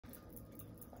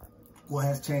What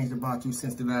has changed about you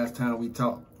since the last time we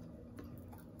talked?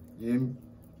 You hear me?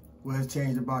 What has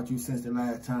changed about you since the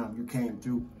last time you came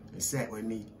through and sat with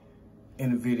me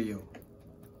in a video?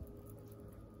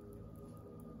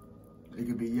 It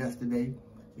could be yesterday.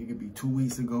 It could be 2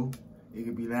 weeks ago. It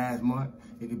could be last month.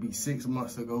 It could be 6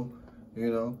 months ago.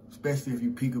 You know, especially if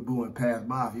you peekaboo and pass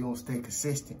by, if you don't stay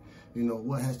consistent. You know,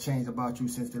 what has changed about you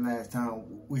since the last time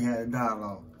we had a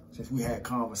dialogue, since we had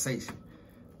conversation?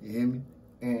 You hear me?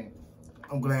 And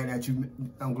I'm glad that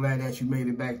you made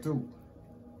it back through.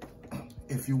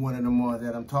 If you're one of the ones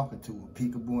that I'm talking to,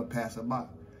 peekaboo and passer by.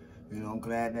 You know, I'm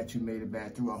glad that you made it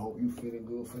back through. I hope you feeling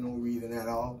good for no reason at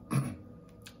all.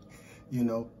 You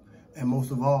know, and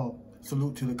most of all,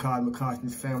 salute to the Cosmic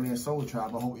Consciousness family and soul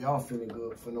tribe. I hope y'all feeling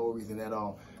good for no reason at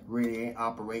all. Radiating,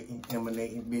 operating,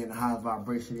 emanating, being the highest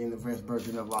vibration, universe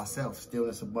version of ourselves.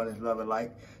 Stillness, abundance, love, and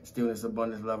light. Stillness,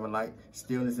 abundance, love, and light.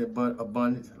 Stillness,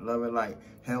 abundance, love, and light.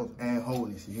 Health and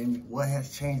wholeness. You hear me? What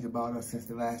has changed about us since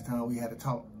the last time we had a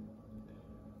talk?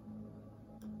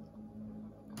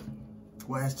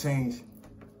 What has changed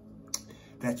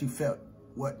that you felt?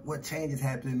 What changes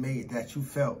have been made that you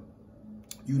felt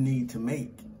you need to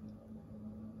make?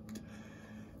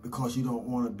 Because you don't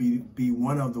want to be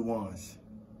one of the ones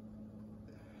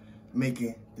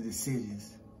making the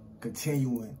decisions,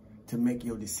 continuing to make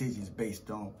your decisions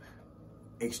based on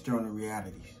external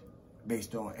realities,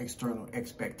 based on external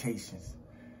expectations,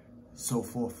 so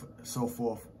forth,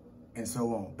 and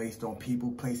so on, based on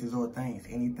people, places, or things,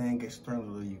 anything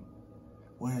external to you.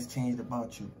 What has changed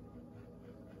about you?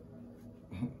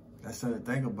 That's something to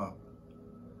think about.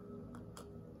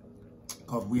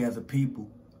 Because we as a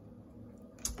people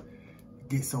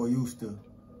get so used to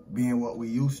being what we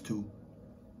used to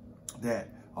that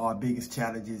our biggest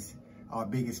challenge is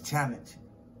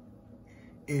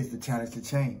the challenge to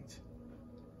change.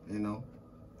 You know?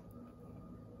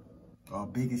 Our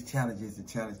biggest challenge is the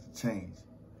challenge to change.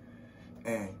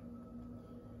 And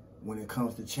when it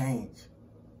comes to change,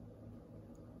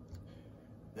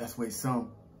 that's where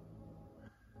some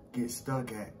get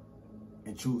stuck at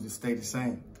and choose to stay the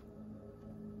same.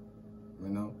 You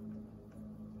know?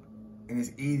 And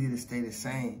it's easier to stay the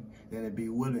same than to be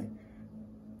willing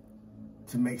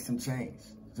to make some change,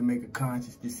 to make a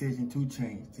conscious decision to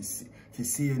change, to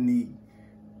see a need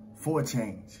for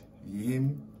change. You hear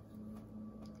me?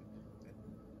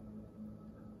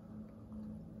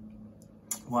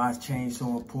 Why is change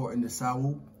so important to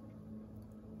Saul?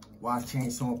 Why is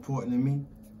change so important to me?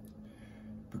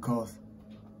 Because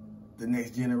the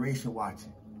next generation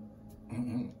watching.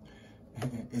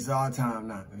 It's our time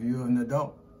now. If you're an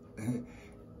adult,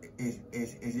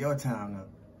 it's your time now.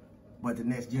 But the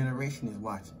next generation is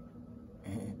watching.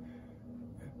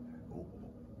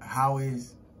 How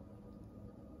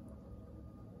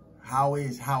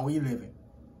we living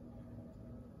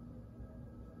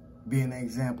being an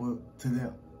example to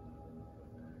them?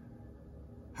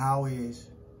 How we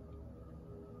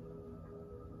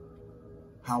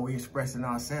expressing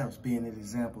ourselves being an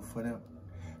example for them?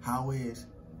 How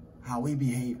we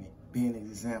behaving being an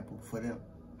example for them?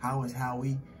 How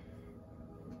we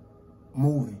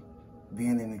moving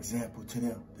being an example to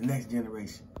them, the next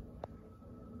generation?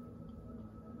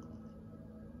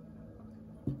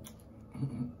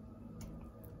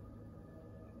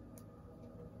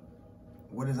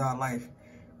 What is our life?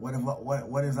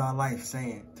 What is our life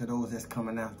saying to those that's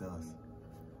coming after us?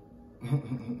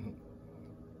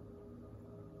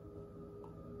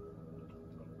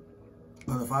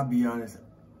 But if I be honest,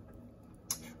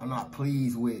 I'm not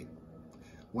pleased with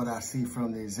what I see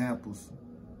from the examples.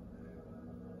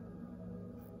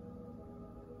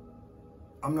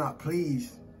 I'm not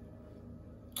pleased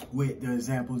with the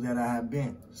examples that I have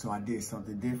been. So I did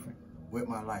something different with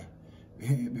my life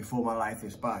before my life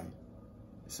expired.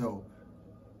 So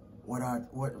what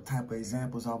type of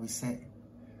examples are we setting?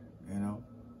 You know,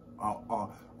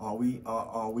 are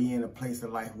we in a place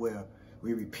of life where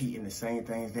we repeating the same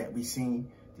things that we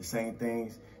seen, the same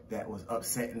things that was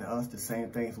upsetting to us, the same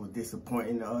things was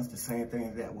disappointing to us, the same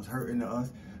things that was hurting to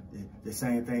us, the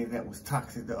same things that was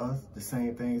toxic to us, the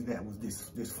same things that was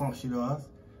dysfunctional to us?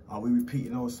 Are we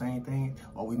repeating those same things?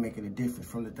 Or are we making a difference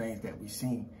from the things that we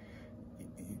seen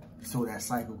so that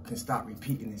cycle can stop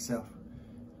repeating itself?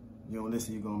 You don't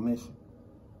listen, you're gonna miss it.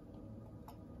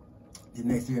 The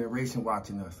next generation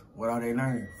watching us, what are they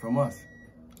learning from us?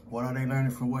 What are they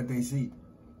learning from what they see?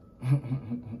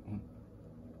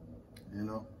 You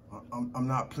know, I'm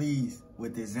not pleased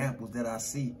with the examples that I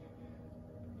see.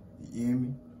 You hear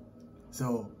me?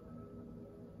 So,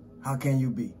 how can you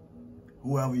be?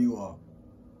 Whoever you are,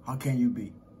 how can you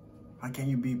be? How can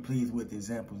you be pleased with the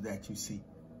examples that you see?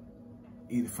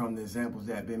 either from the examples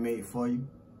that have been made for you,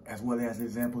 as well as the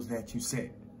examples that you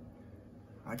set.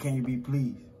 How can you be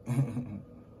pleased?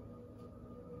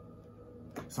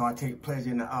 So I take pleasure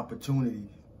in the opportunities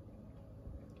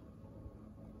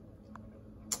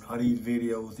of these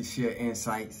videos to share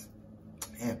insights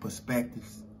and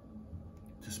perspectives,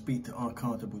 to speak to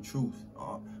uncomfortable truths,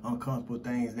 uncomfortable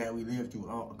things that we live through,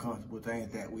 uncomfortable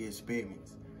things that we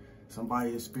experience.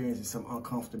 Somebody experiencing some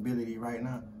uncomfortability right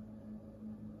now,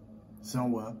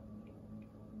 somewhere,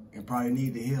 and probably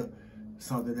need to hear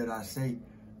something that I say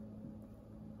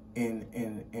in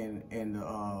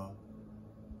the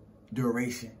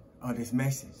duration of this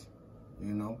message,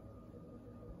 you know.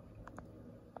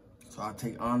 So I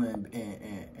take honor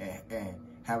and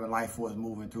having life force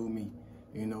moving through me,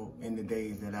 you know, in the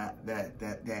days that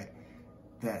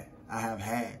I have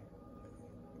had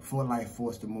for life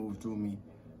force to move through me,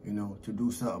 you know, to do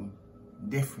something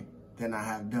different than I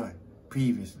have done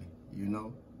previously, you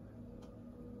know.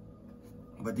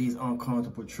 But these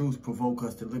uncomfortable truths provoke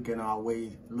us to look at our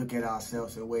ways, look at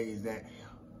ourselves in ways that,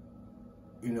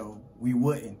 you know, we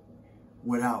wouldn't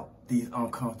without these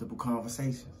uncomfortable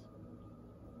conversations.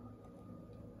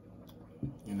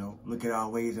 You know, look at our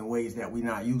ways in ways that we're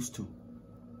not used to.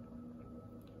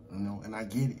 You know, and I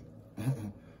get it.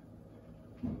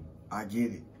 I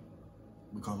get it.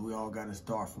 Because we all got to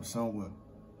start from somewhere.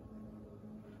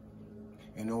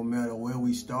 And no matter where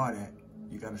we start at,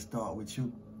 you got to start with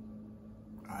you.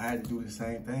 I had to do the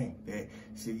same thing. That,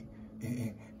 see,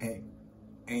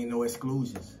 ain't no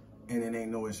exclusions. And it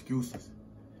ain't no excuses.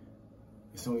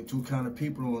 It's only two kind of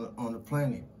people on the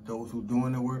planet. Those who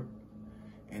doing the work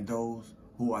and those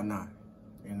who are not,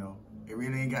 you know. It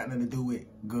really ain't got nothing to do with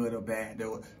good or bad.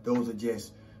 Those are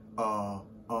just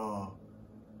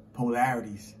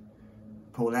polarities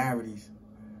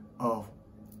of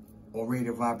or rate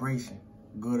of vibration.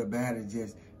 Good or bad is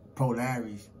just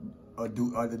polarities or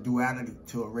the duality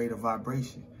to a rate of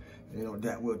vibration, you know,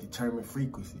 that will determine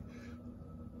frequency.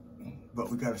 But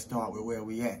we got to start with where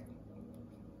we at,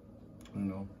 you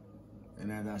know. And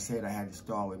as I said, I had to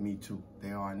start with me too.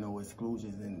 There are no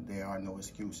exclusions and there are no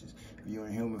excuses. If you're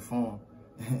in human form,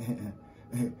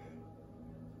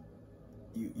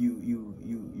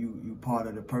 you part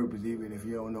of the purpose, even if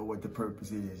you don't know what the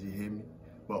purpose is. You hear me?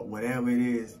 But whatever it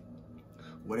is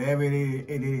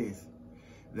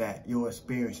that your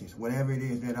experiences, whatever it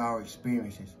is that our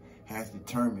experiences has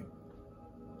determined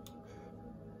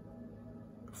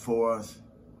for us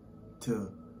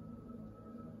to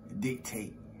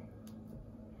dictate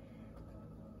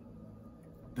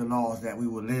the laws that we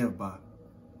will live by.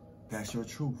 That's your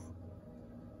truth.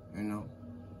 You know,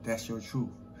 that's your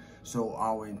truth. So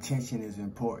our intention is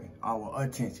important. Our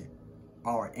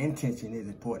intention is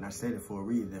important. I said it for a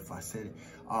reason. If I said it,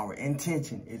 our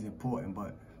intention is important,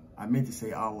 but I meant to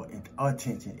say our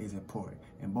attention is important.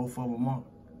 And both of them are.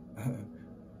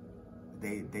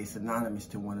 They synonymous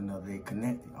to one another. They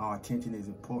connected. Our attention is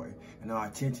important. And our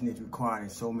attention is required in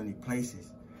so many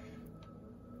places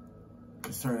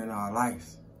concerning our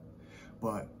lives.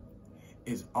 But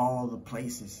it's all the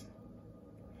places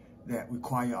that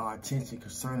require our attention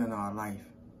concerning our life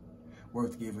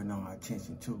worth giving our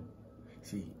attention to.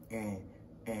 See, and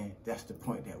that's the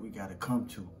point that we got to come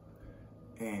to.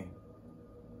 And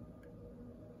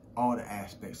all the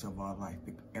aspects of our life.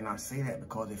 And I say that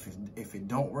because if it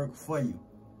don't work for you,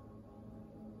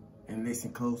 and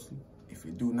listen closely, if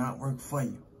it do not work for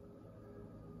you,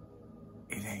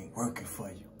 it ain't working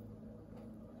for you.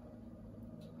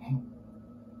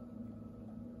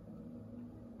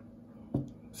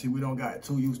 See, we don't got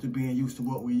too used to being used to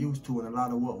what we used to, and a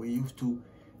lot of what we used to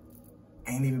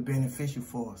ain't even beneficial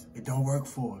for us. It don't work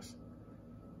for us.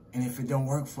 And if it don't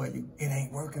work for you, it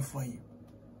ain't working for you.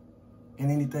 And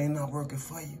anything not working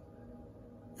for you,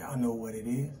 y'all know what it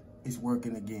is. It's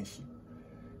working against you.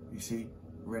 You see,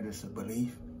 whether it's a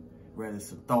belief, whether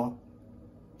it's a thought,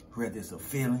 whether it's a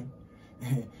feeling,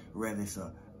 whether it's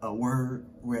a word,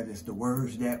 whether it's the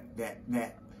words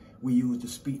that we use to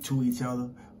speak to each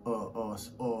other or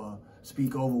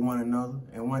speak over one another.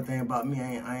 And one thing about me,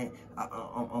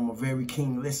 I'm a very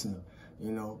keen listener,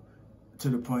 you know, to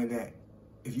the point that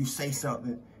if you say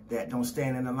something that don't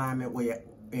stand in alignment where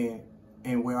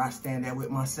I stand at with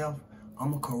myself,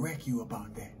 I'm going to correct you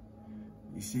about that.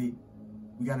 You see,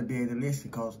 we got to be able to listen,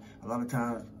 because a lot of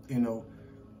times, you know,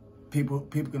 people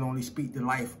can only speak the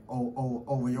life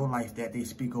over your life that they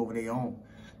speak over their own.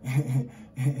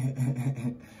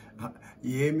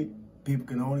 You hear me? People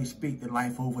can only speak the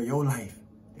life over your life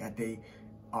that they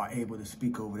are able to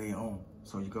speak over their own.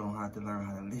 So you're going to have to learn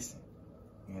how to listen,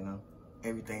 you know?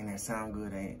 Everything that sound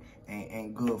good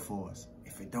ain't good for us.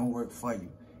 If it don't work for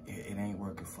you, it ain't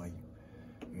working for you.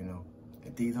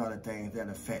 These are the things that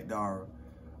affect our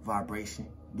vibration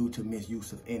due to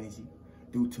misuse of energy,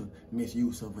 due to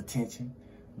misuse of attention,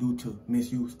 due to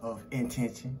misuse of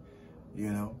intention,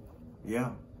 you know?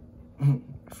 Yeah.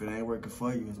 If it ain't working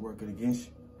for you, it's working against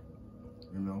you,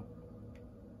 you know?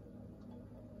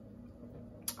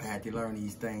 I had to learn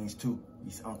these things too,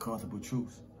 these uncomfortable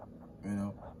truths, you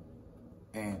know?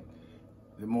 And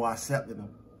the more I accepted them,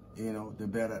 you know, the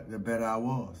better I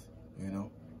was, you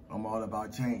know? I'm all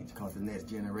about change because the next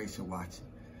generation watching,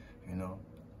 you know?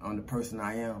 I'm the person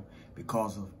I am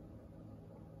because of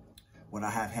what I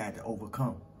have had to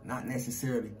overcome, not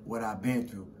necessarily what I've been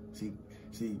through. See,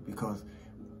 because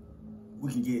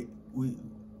we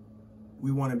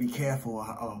want to be careful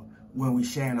when we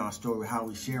sharing our story, how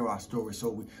we share our story,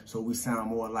 so we sound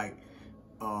more like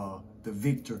the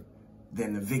victor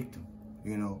than the victim,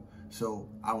 you know. So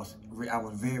I was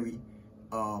very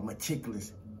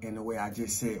meticulous in the way I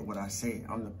just said what I said.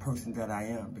 I'm the person that I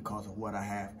am because of what I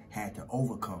have had to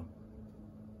overcome.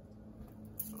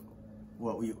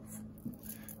 What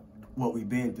we've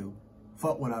been through.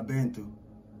 Fuck what I've been through.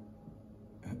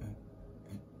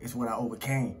 It's what I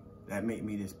overcame that made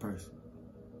me this person.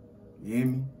 You hear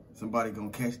me? Somebody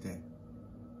gonna catch that.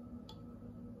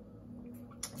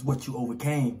 It's what you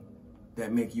overcame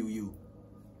that make you you.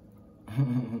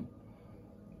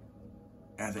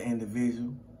 As an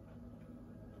individual,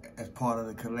 as part of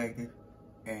the collective,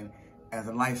 and as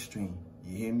a life stream.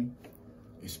 You hear me?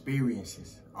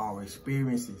 Experiences. Our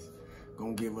experiences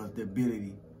gonna give us the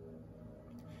ability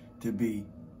to be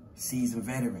seasoned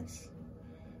veterans.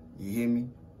 You hear me?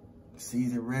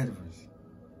 Seasoned veterans.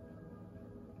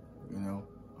 You know,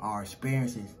 our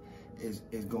experiences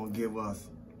is gonna give us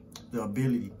the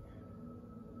ability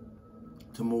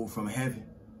to move from heaven,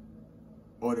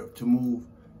 or to move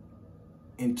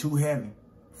into heaven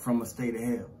from a state of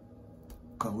hell.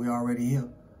 Because we already here.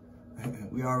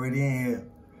 We already in hell.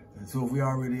 And so if we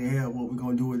already in hell, what we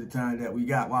gonna do with the time that we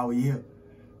got while we here?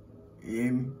 You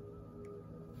hear me?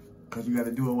 Because you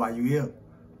gotta do it while you here.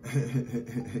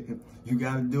 You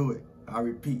gotta do it. I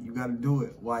repeat, you gotta do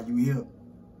it while you here.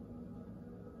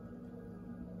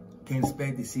 Can't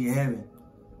expect to see heaven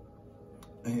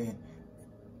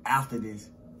after this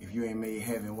if you ain't made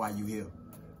heaven while you here.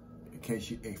 In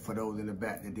case you, for those in the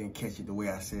back that didn't catch it the way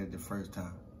I said it the first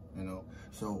time, you know.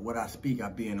 So what I speak, I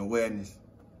be in awareness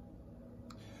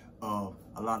of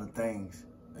a lot of things,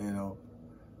 you know,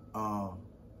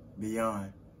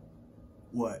 beyond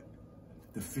what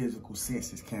the physical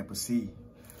senses can perceive,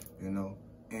 you know.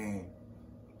 And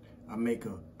I make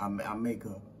a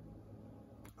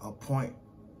point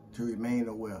to remain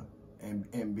aware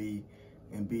and be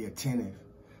attentive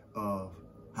of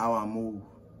how I move,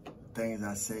 things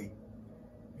I say,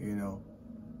 you know.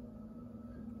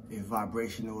 It's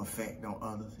vibrational effect on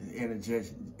others, it's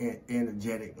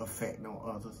energetic effect on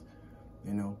others,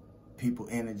 you know. People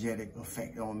energetic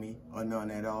effect on me or none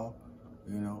at all,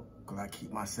 you know, because I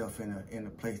keep myself in a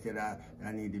place that I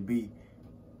need to be,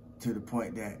 to the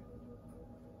point that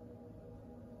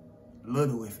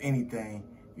little, if anything,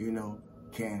 you know,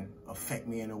 can affect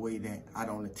me in a way that I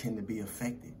don't intend to be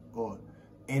affected or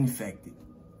infected.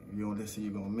 You know, this,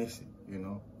 you're gonna miss it, you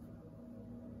know.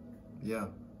 Yeah.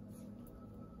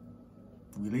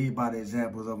 We lead by the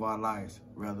examples of our lives,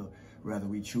 whether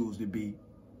we choose to be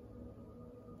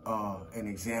an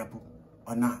example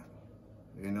or not,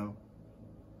 you know.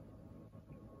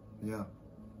 Yeah.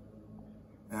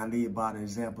 And I lead by the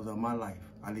examples of my life.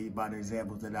 I lead by the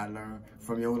examples that I learned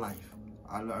from your life.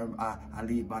 I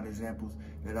lead by the examples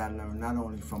that I learned not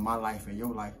only from my life and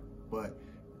your life, but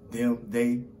them,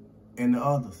 they, and the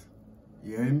others.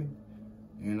 You hear me?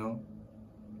 You know?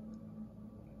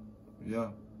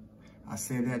 Yeah. I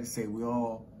say that to say we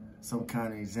all some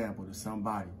kind of example to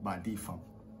somebody by default.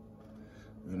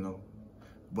 You know?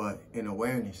 But in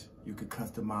awareness, you can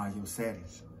customize your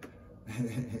settings.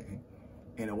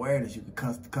 In awareness, you can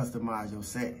customize your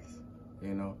settings,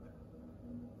 you know?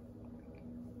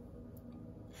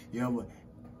 You know,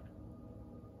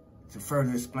 to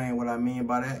further explain what I mean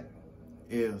by that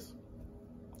is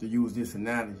to use this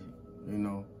analogy, you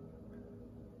know,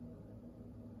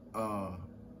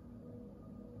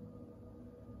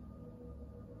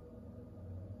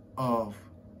 of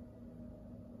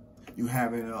you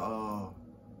having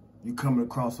you coming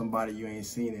across somebody you ain't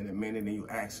seen in a minute, and you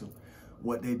ask them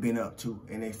what they've been up to,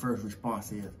 and their first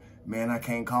response is, "Man, I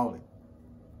can't call it."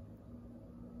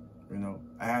 You know,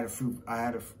 I had a few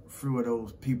of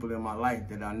those people in my life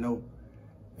that I know,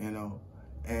 you know,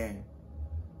 and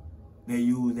they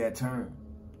use that term.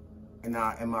 And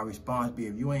my response be,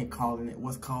 if you ain't calling it,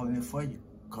 what's calling it for you?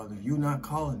 Because if you're not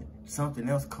calling it, something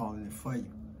else calling it for you,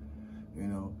 you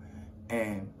know. And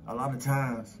lot of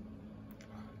times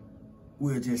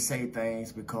we'll just say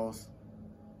things because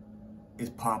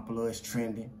it's popular, it's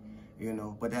trending, you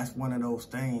know. But that's one of those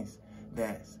things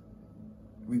that,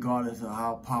 regardless of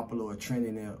how popular or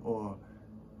trending it, or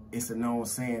it's a known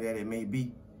saying that it may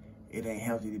be, it ain't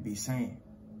healthy to be saying.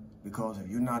 Because if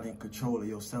you're not in control of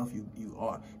yourself,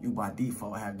 you by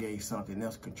default have gave something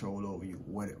else control over you,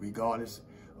 regardless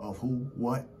of who,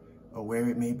 what, or where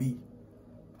it may be.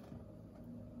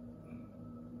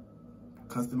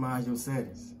 Customize your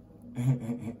settings.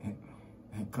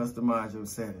 Customize your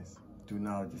settings through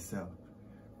knowledge yourself.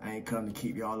 I ain't come to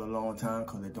keep y'all a long time,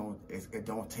 because it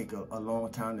don't take a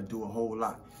long time to do a whole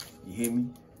lot. You hear me?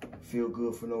 Feel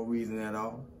good for no reason at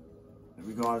all.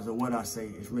 Regardless of what I say,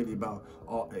 it's really about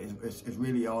it's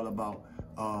really all about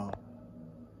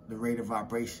the rate of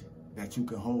vibration that you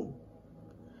can hold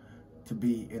to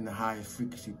be in the highest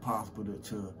frequency possible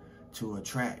to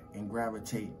attract and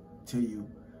gravitate to you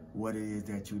what it is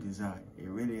that you desire. It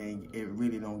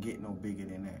really don't get no bigger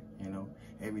than that, you know.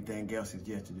 Everything else is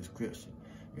just a description,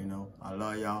 you know. I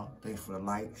love y'all. Thanks for the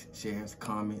likes, shares,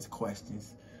 comments,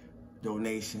 questions,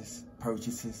 donations,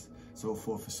 purchases, so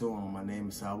forth and so on. My name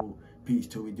is Saul. Peace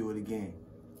till we do it again.